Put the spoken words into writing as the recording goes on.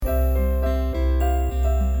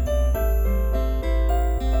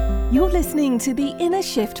You're listening to the Inner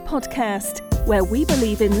Shift podcast, where we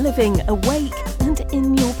believe in living awake and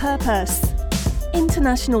in your purpose.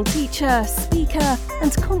 International teacher, speaker,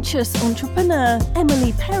 and conscious entrepreneur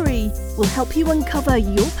Emily Perry will help you uncover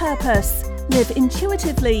your purpose, live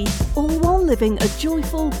intuitively, all while living a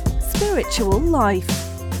joyful, spiritual life.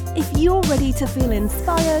 If you're ready to feel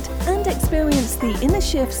inspired and experience the inner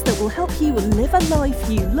shifts that will help you live a life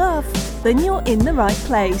you love, then you're in the right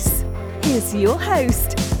place. Here's your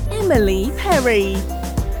host, Emily Perry.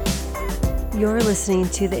 You're listening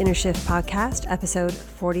to the Inner Shift podcast, episode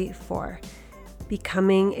 44,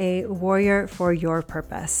 Becoming a Warrior for Your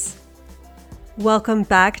Purpose. Welcome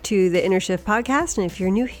back to the Inner Shift podcast, and if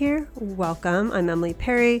you're new here, welcome. I'm Emily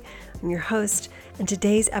Perry. I'm your host, and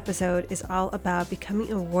today's episode is all about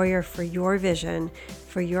becoming a warrior for your vision,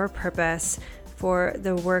 for your purpose, for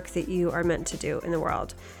the work that you are meant to do in the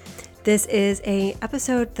world. This is an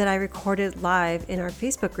episode that I recorded live in our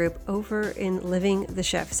Facebook group over in Living the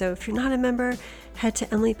Shift. So if you're not a member, head to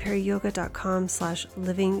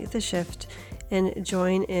emilyperryyoga.com/livingtheshift and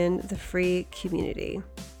join in the free community.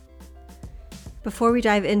 Before we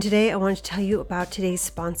dive in today, I want to tell you about today's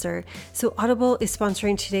sponsor. So Audible is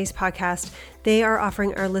sponsoring today's podcast. They are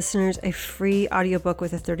offering our listeners a free audiobook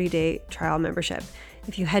with a 30-day trial membership.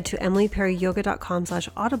 If you head to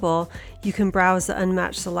emilyperryyoga.com/audible, you can browse the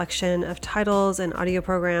unmatched selection of titles and audio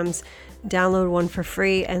programs, download one for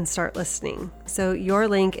free, and start listening. So your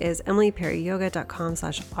link is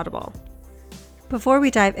emilyperryyoga.com/audible. Before we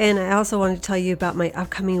dive in, I also want to tell you about my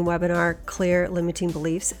upcoming webinar, Clear Limiting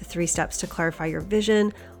Beliefs, 3 Steps to Clarify Your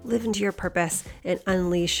Vision, Live into Your Purpose, and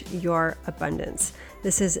Unleash Your Abundance.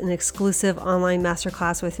 This is an exclusive online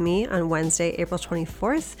masterclass with me on Wednesday, April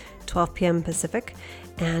 24th, 12 p.m. Pacific,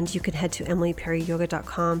 and you can head to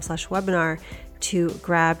emilyperryyoga.com/webinar to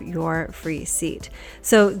grab your free seat.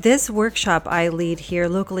 So this workshop I lead here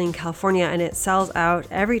locally in California, and it sells out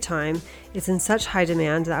every time. It's in such high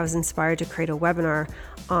demand that I was inspired to create a webinar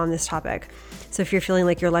on this topic. So if you're feeling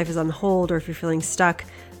like your life is on hold, or if you're feeling stuck,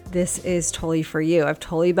 this is totally for you. I've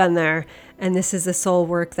totally been there, and this is the soul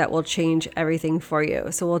work that will change everything for you.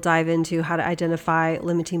 So we'll dive into how to identify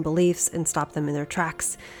limiting beliefs and stop them in their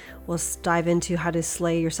tracks. We'll dive into how to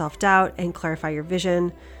slay your self-doubt and clarify your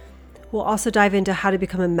vision. We'll also dive into how to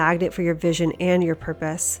become a magnet for your vision and your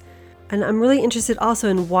purpose. And I'm really interested also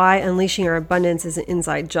in why unleashing your abundance is an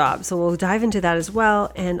inside job. So we'll dive into that as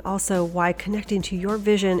well, and also why connecting to your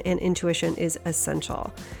vision and intuition is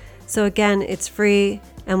essential. So again, it's free,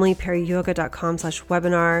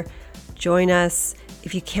 emilyperryyoga.com/webinar. Join us.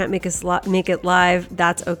 If you can't make it live,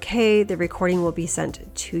 that's okay. The recording will be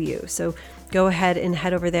sent to you. So go ahead and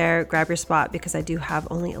head over there, grab your spot, because I do have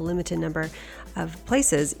only a limited number of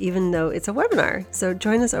places, even though it's a webinar. So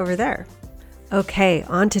join us over there. Okay,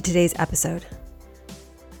 on to today's episode.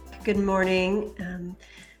 Good morning.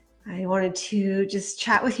 I wanted to just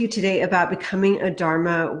chat with you today about becoming a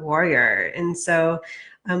Dharma warrior. And so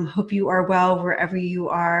hope you are well wherever you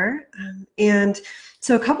are. And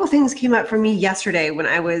so a couple of things came up for me yesterday when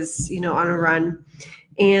I was, on a run.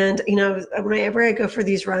 And, whenever I go for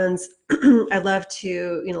these runs, I love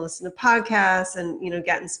to, listen to podcasts and,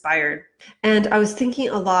 get inspired. And I was thinking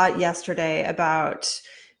a lot yesterday about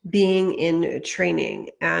being in training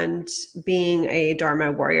and being a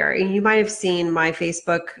Dharma warrior. And you might have seen my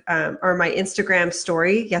Facebook or my Instagram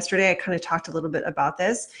story yesterday. I kind of talked a little bit about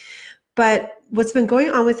this. But what's been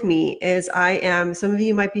going on with me is some of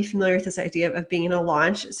you might be familiar with this idea of being in a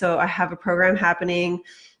launch. So I have a program happening,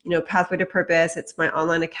 Pathway to Purpose. It's my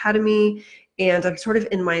online academy, and I'm sort of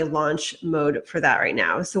in my launch mode for that right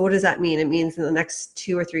now. So what does that mean? It means in the next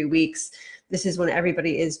 2 or 3 weeks, this is when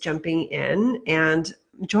everybody is jumping in and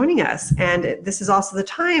joining us. And this is also the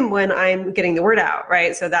time when I'm getting the word out,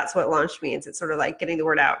 right? So that's what launch means. It's sort of like getting the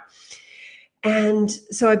word out. And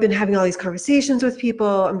so I've been having all these conversations with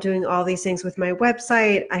people. I'm doing all these things with my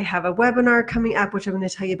website. I have a webinar coming up, which I'm going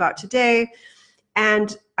to tell you about today.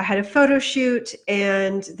 And I had a photo shoot,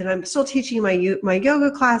 and then I'm still teaching my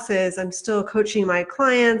yoga classes. I'm still coaching my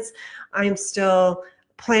clients. I'm still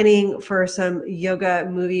planning for some yoga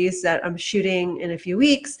movies that I'm shooting in a few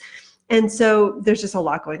weeks. And so there's just a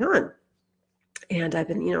lot going on. And I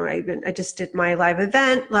just did my live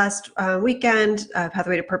event last weekend,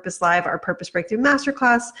 Pathway to Purpose Live, our Purpose Breakthrough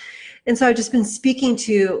Masterclass. And so I've just been speaking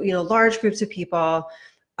to, large groups of people,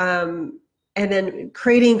 and then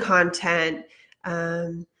creating content,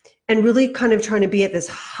 and really kind of trying to be at this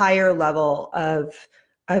higher level of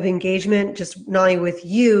engagement, just not only with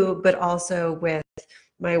you, but also with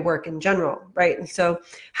my work in general, right? And so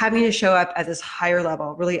having to show up at this higher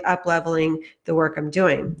level, really up-leveling the work I'm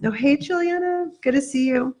doing. Oh, hey, Juliana, good to see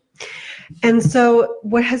you. And so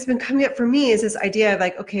what has been coming up for me is this idea of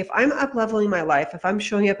like, okay, if I'm up leveling my life, if I'm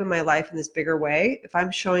showing up in my life in this bigger way, if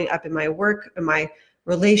I'm showing up in my work, in my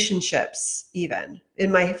relationships, even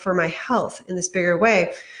for my health in this bigger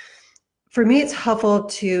way, for me, it's helpful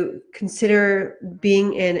to consider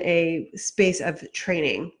being in a space of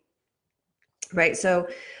training, right? So,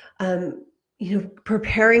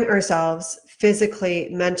 preparing ourselves physically,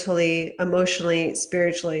 mentally, emotionally,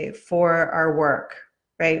 spiritually for our work,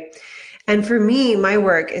 right? And for me, my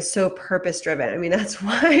work is so purpose-driven. I mean, that's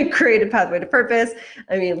why I created Pathway to Purpose.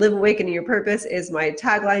 I mean, Live Awakening Your Purpose is my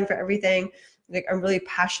tagline for everything. Like, I'm really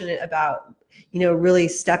passionate about, really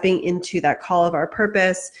stepping into that call of our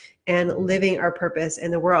purpose and living our purpose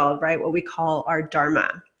in the world, right? What we call our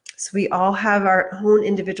Dharma. So we all have our own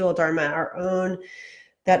individual Dharma, our own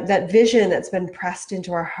that vision that's been pressed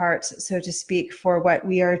into our hearts, so to speak, for what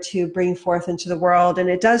we are to bring forth into the world. And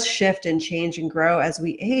it does shift and change and grow as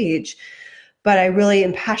we age. But I really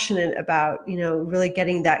am passionate about, really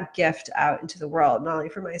getting that gift out into the world, not only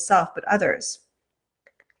for myself, but others.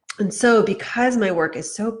 And so because my work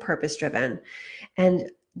is so purpose-driven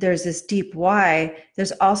and there's this deep why,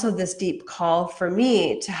 there's also this deep call for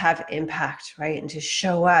me to have impact, right? And to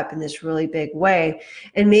show up in this really big way.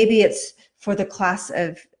 And maybe it's for the class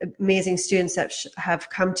of amazing students that have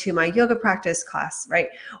come to my yoga practice class, right?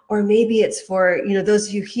 Or maybe it's for, those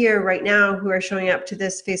of you here right now who are showing up to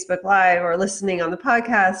this Facebook Live or listening on the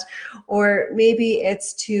podcast, or maybe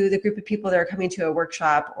it's to the group of people that are coming to a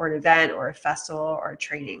workshop or an event or a festival or a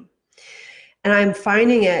training. And I'm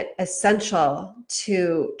finding it essential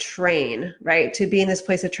to train, right? To be in this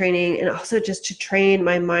place of training, and also just to train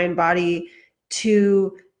my mind, body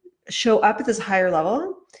to show up at this higher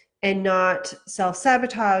level and not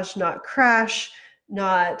self-sabotage, not crash,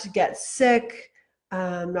 not get sick,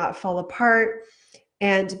 not fall apart,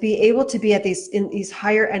 and be able to be at in these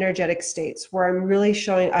higher energetic states where I'm really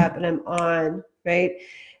showing up and I'm on, right?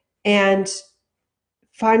 And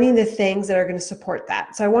finding the things that are going to support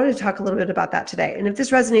that. So I wanted to talk a little bit about that today. And if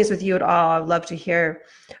this resonates with you at all, I'd love to hear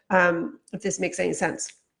if this makes any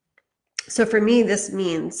sense. So for me, this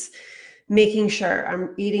means making sure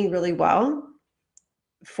I'm eating really well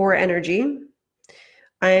for energy.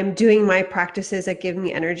 I'm doing my practices that give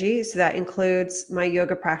me energy. So that includes my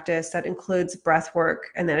yoga practice, that includes breath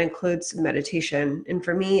work, and that includes meditation. And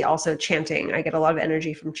for me, also chanting. I get a lot of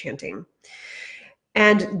energy from chanting.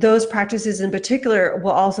 And those practices in particular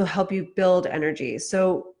will also help you build energy.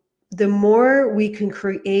 So the more we can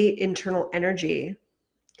create internal energy,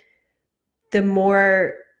 the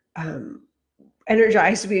more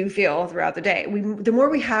energized we feel throughout the day. The more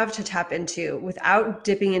we have to tap into without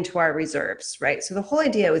dipping into our reserves, right? So the whole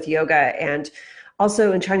idea with yoga and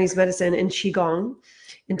also in Chinese medicine and Qigong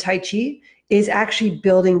and Tai Chi is actually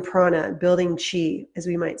building prana, building Qi, as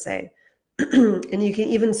we might say. And you can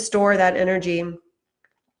even store that energy.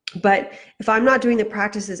 But if I'm not doing the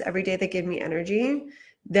practices every day that give me energy,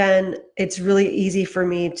 then it's really easy for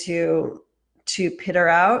me to peter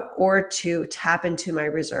out or to tap into my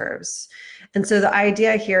reserves. And so the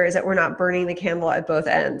idea here is that we're not burning the candle at both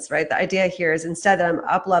ends, right? The idea here is instead that I'm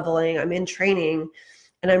up leveling, I'm in training,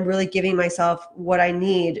 and I'm really giving myself what I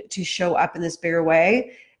need to show up in this bigger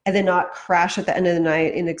way, and then not crash at the end of the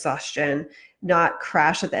night in exhaustion, not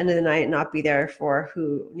crash at the end of the night and not be there for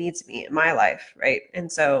who needs me in my life, right? And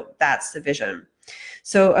so that's the vision.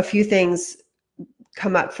 So a few things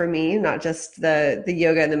come up for me, not just the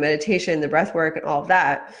yoga and the meditation, the breath work and all of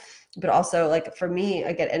that, but also like for me,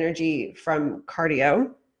 I get energy from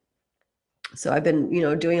cardio. So I've been,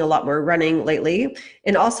 doing a lot more running lately.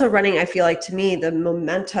 And also running, I feel like to me, the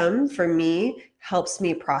momentum for me helps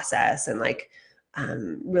me process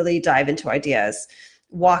and really dive into ideas.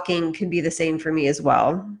 Walking can be the same for me as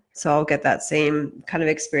well. So I'll get that same kind of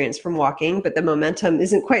experience from walking, but the momentum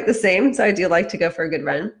isn't quite the same. So I do like to go for a good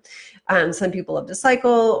run. Some people love to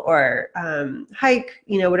cycle or hike,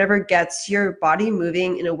 whatever gets your body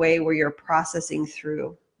moving in a way where you're processing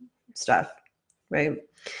through stuff, right?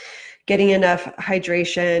 Getting enough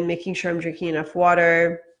hydration, making sure I'm drinking enough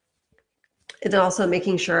water, and then also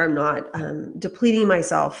making sure I'm not depleting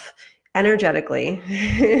myself energetically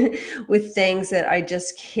with things that I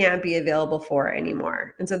just can't be available for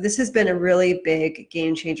anymore. And so this has been a really big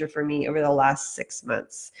game changer for me over the last 6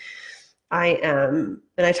 months. And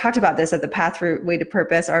I talked about this at the Pathway to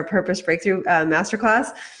Purpose, our Purpose Breakthrough Masterclass.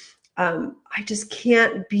 I just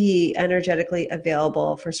can't be energetically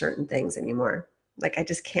available for certain things anymore. I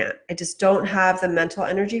just can't. I just don't have the mental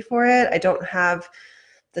energy for it. I don't have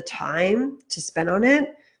the time to spend on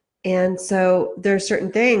it. And so there are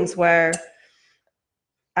certain things where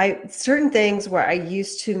I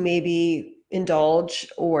used to maybe indulge,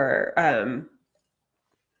 or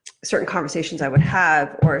certain conversations I would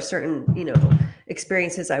have, or certain,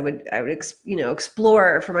 experiences I would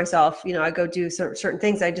explore for myself. I go do certain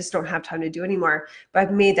things I just don't have time to do anymore. But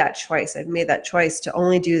I've made that choice. I've made that choice to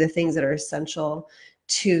only do the things that are essential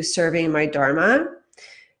to serving my Dharma,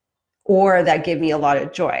 or that give me a lot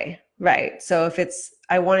of joy, right? So if it's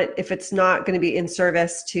not going to be in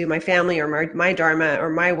service to my family or my Dharma or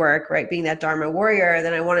my work, right, being that Dharma warrior,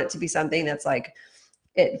 then I want it to be something that's like,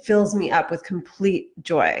 it fills me up with complete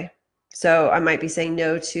joy. So I might be saying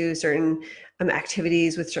no to certain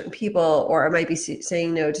activities with certain people, or I might be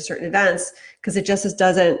saying no to certain events because it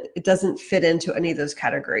doesn't fit into any of those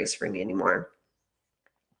categories for me anymore.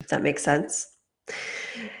 If that makes sense.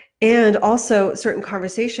 And also certain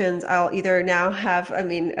conversations I'll either now have,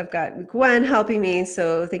 I've got Gwen helping me.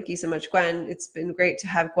 So thank you so much, Gwen. It's been great to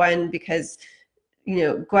have Gwen because,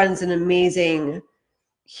 Gwen's an amazing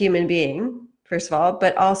human being, first of all,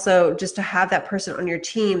 but also just to have that person on your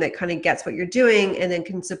team that kind of gets what you're doing and then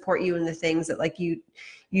can support you in the things that like you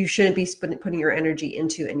shouldn't be putting your energy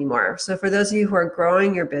into anymore. So for those of you who are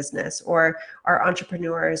growing your business or are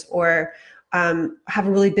entrepreneurs or have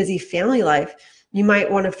a really busy family life, you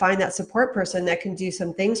might want to find that support person that can do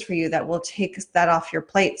some things for you that will take that off your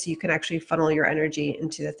plate so you can actually funnel your energy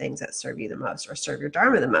into the things that serve you the most or serve your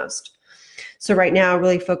Dharma the most. So right now, I've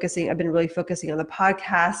been really focusing on the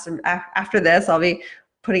podcast, and after this, I'll be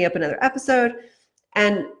putting up another episode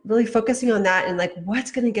and really focusing on that and like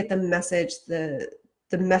what's going to get the message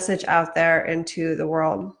out there into the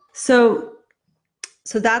world. So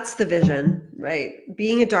that's the vision, right?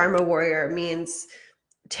 Being a Dharma warrior means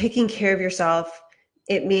taking care of yourself.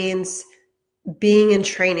 It means being in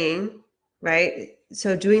training, right?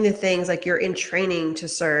 So doing the things like you're in training to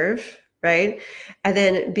serve, right? And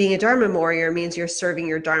then being a Dharma warrior means you're serving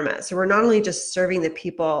your Dharma. So we're not only just serving the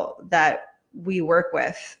people that we work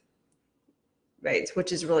with, right?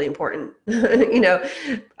 Which is really important,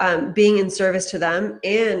 being in service to them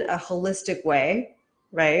in a holistic way,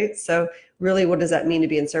 right? So really, what does that mean to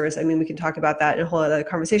be in service? We can talk about that in a whole other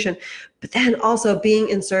conversation, but then also being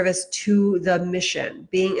in service to the mission,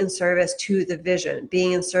 being in service to the vision,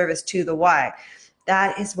 being in service to the why.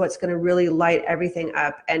 That is what's going to really light everything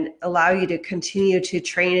up and allow you to continue to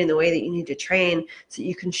train in the way that you need to train so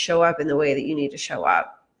you can show up in the way that you need to show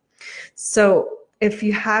up. So if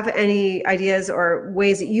you have any ideas or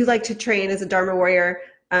ways that you like to train as a Dharma warrior,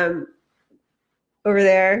 over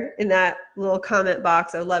there in that little comment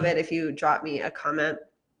box, I would love it if you drop me a comment.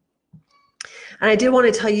 And I did want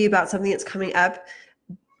to tell you about something that's coming up.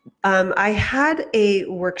 I had a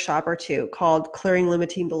workshop or two called Clearing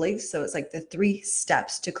Limiting Beliefs. So it's like the 3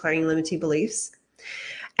 steps to clearing limiting beliefs.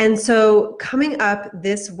 And so coming up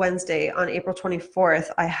this Wednesday on April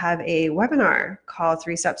 24th, I have a webinar called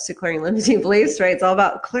 3 Steps to Clearing Limiting Beliefs, right? It's all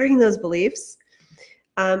about clearing those beliefs.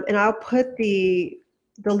 And I'll put the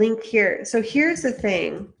link here. So here's the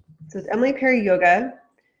thing. So it's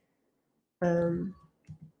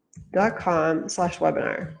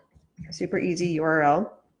emilyperryyoga.com/webinar. Super easy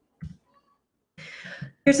URL.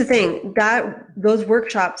 Here's the thing, that those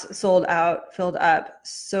workshops filled up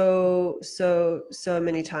so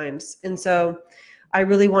many times. And so I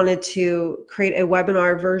really wanted to create a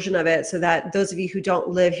webinar version of it so that those of you who don't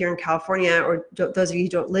live here in California, or those of you who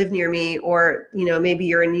don't live near me, or maybe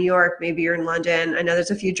you're in New York, maybe you're in London. I know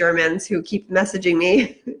there's a few Germans who keep messaging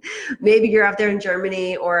me. Maybe you're out there in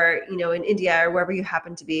Germany or in India or wherever you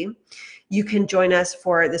happen to be. You can join us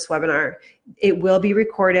for this webinar. It will be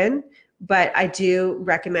recorded, but I do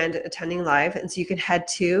recommend attending live. And so you can head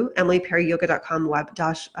to emilyperryyoga.com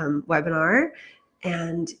webinar.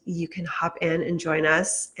 And you can hop in and join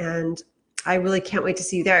us. And I really can't wait to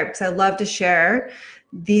see you there because I love to share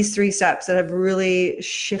these 3 steps that have really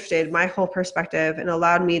shifted my whole perspective and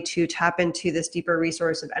allowed me to tap into this deeper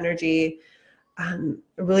resource of energy.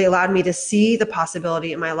 Really allowed me to see the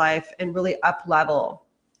possibility in my life and really up-level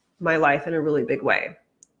my life in a really big way,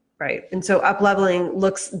 right? And so up-leveling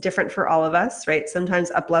looks different for all of us, right?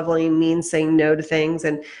 Sometimes up-leveling means saying no to things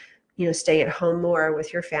and, staying at home more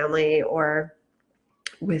with your family or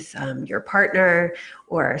with your partner,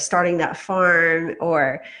 or starting that farm,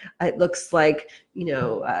 or it looks like,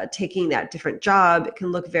 taking that different job. It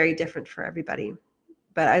can look very different for everybody.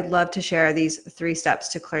 But I'd love to share these 3 steps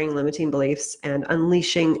to clearing limiting beliefs and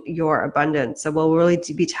unleashing your abundance. So we'll really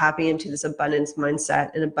be tapping into this abundance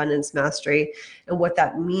mindset and abundance mastery and what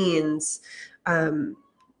that means,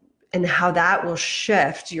 and how that will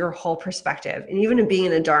shift your whole perspective, and even in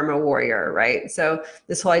being a Dharma warrior, right? So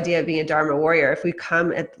this whole idea of being a Dharma warrior, if we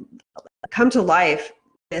come to life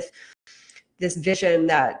with this vision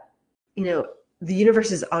that, the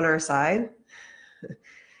universe is on our side,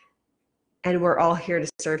 and we're all here to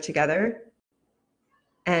serve together,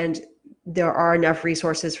 and there are enough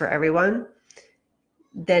resources for everyone,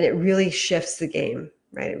 then it really shifts the game,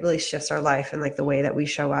 right? It really shifts our life and like the way that we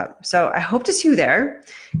show up. So I hope to see you there.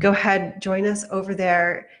 Go ahead, join us over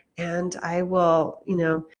there, and I will,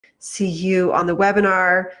 see you on the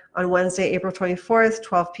webinar on Wednesday, April 24th,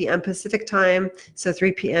 12 p.m. Pacific time, so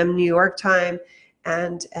 3 p.m. New York time.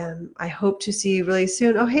 And I hope to see you really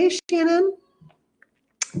soon. Oh, hey, Shannon.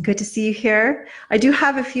 Good to see you here. I do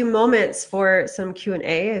have a few moments for some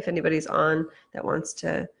Q&A if anybody's on that wants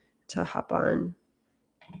to hop on.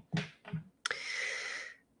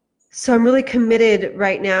 So I'm really committed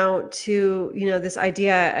right now to, this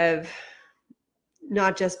idea of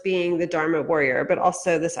not just being the Dharma warrior, but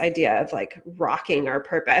also this idea of like rocking our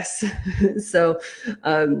purpose. So,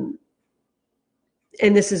 and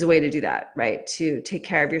this is a way to do that, right? To take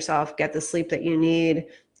care of yourself, get the sleep that you need,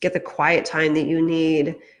 get the quiet time that you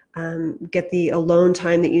need, get the alone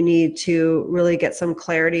time that you need to really get some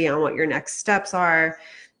clarity on what your next steps are.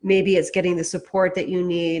 Maybe it's getting the support that you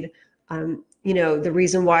need. The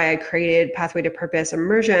reason why I created Pathway to Purpose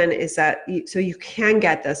Immersion is that so you can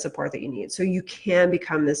get the support that you need. So you can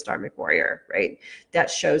become this Dharmic warrior, right?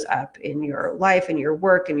 That shows up in your life, in your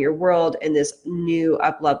work, in your world, in this new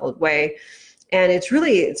up-leveled way. And it's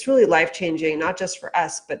really life-changing, not just for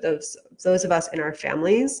us, but those of us in our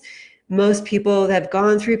families. Most people that have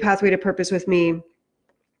gone through Pathway to Purpose with me,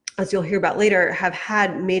 as you'll hear about later, have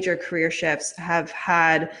had major career shifts, have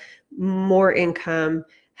had more income,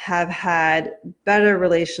 have had better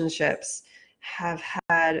relationships, have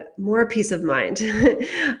had more peace of mind.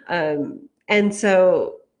 And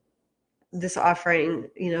so this offering,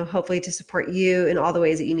 hopefully to support you in all the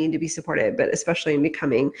ways that you need to be supported, but especially in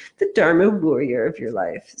becoming the Dharma warrior of your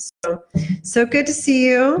life. So good to see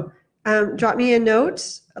you. Drop me a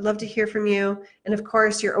note. I'd love to hear from you. And of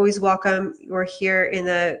course, you're always welcome. You're here in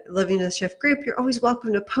the Living the Shift group. You're always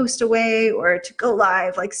welcome to post away or to go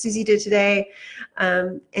live like Susie did today.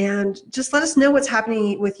 And just let us know what's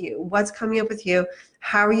happening with you, what's coming up with you.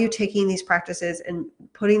 How are you taking these practices and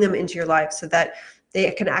putting them into your life so that they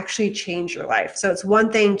can actually change your life? So it's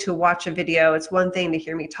one thing to watch a video. It's one thing to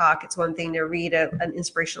hear me talk. It's one thing to read an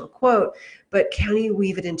inspirational quote. But can you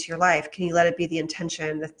weave it into your life? Can you let it be the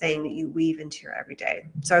intention, the thing that you weave into your everyday?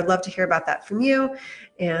 So I'd love to hear about that from you.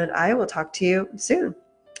 And I will talk to you soon.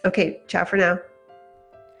 Okay, ciao for now.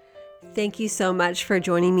 Thank you so much for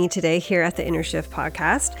joining me today here at the Inner Shift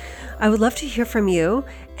podcast. I would love to hear from you.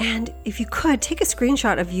 And if you could, take a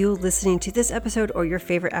screenshot of you listening to this episode or your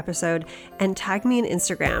favorite episode and tag me on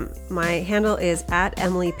Instagram. My handle is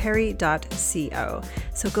 @emilyperry.co.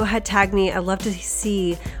 So go ahead, tag me. I'd love to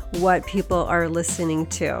see what people are listening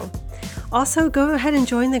to. Also, go ahead and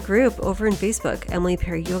join the group over in Facebook,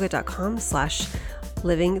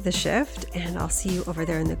 emilyperryyoga.com/living the shift, and I'll see you over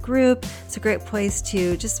there in the group. It's a great place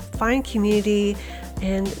to just find community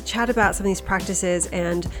and chat about some of these practices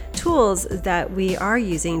and tools that we are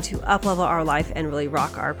using to up-level our life and really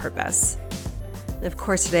rock our purpose. And of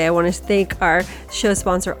course, today I want to thank our show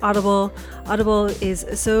sponsor, Audible. Audible is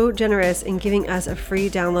so generous in giving us a free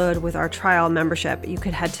download with our trial membership. You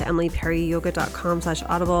could head to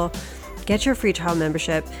emilyperryyoga.com/audible. Get your free trial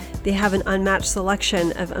membership. They have an unmatched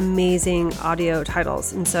selection of amazing audio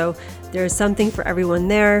titles. And so there's something for everyone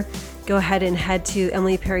there. Go ahead and head to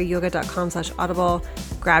emilyperryyoga.com/audible.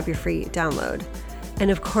 Grab your free download.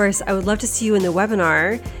 And of course, I would love to see you in the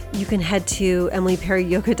webinar. You can head to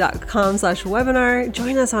emilyperryyoga.com/webinar.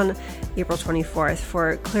 Join us on April 24th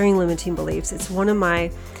for Clearing Limiting Beliefs. It's one of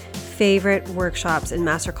my favorite workshops and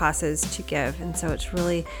masterclasses to give. And so it's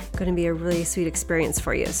really going to be a really sweet experience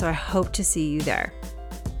for you. So I hope to see you there.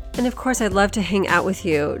 And of course, I'd love to hang out with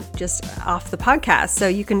you just off the podcast. So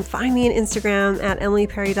you can find me on Instagram at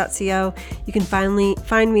emilyperry.co. You can find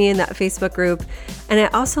me in that Facebook group. And I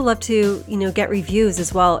also love to, get reviews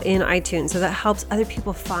as well in iTunes. So that helps other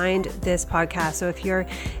people find this podcast. So if you're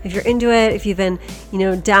into it, if you've been,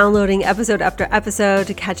 downloading episode after episode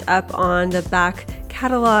to catch up on the back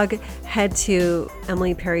catalog, head to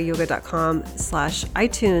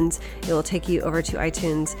emilyperryyoga.com/iTunes. It will take you over to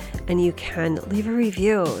iTunes and you can leave a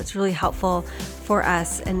review. It's really helpful for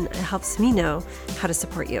us and it helps me know how to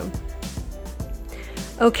support you.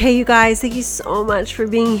 Okay, you guys, thank you so much for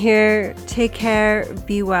being here. Take care,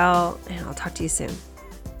 be well, and I'll talk to you soon.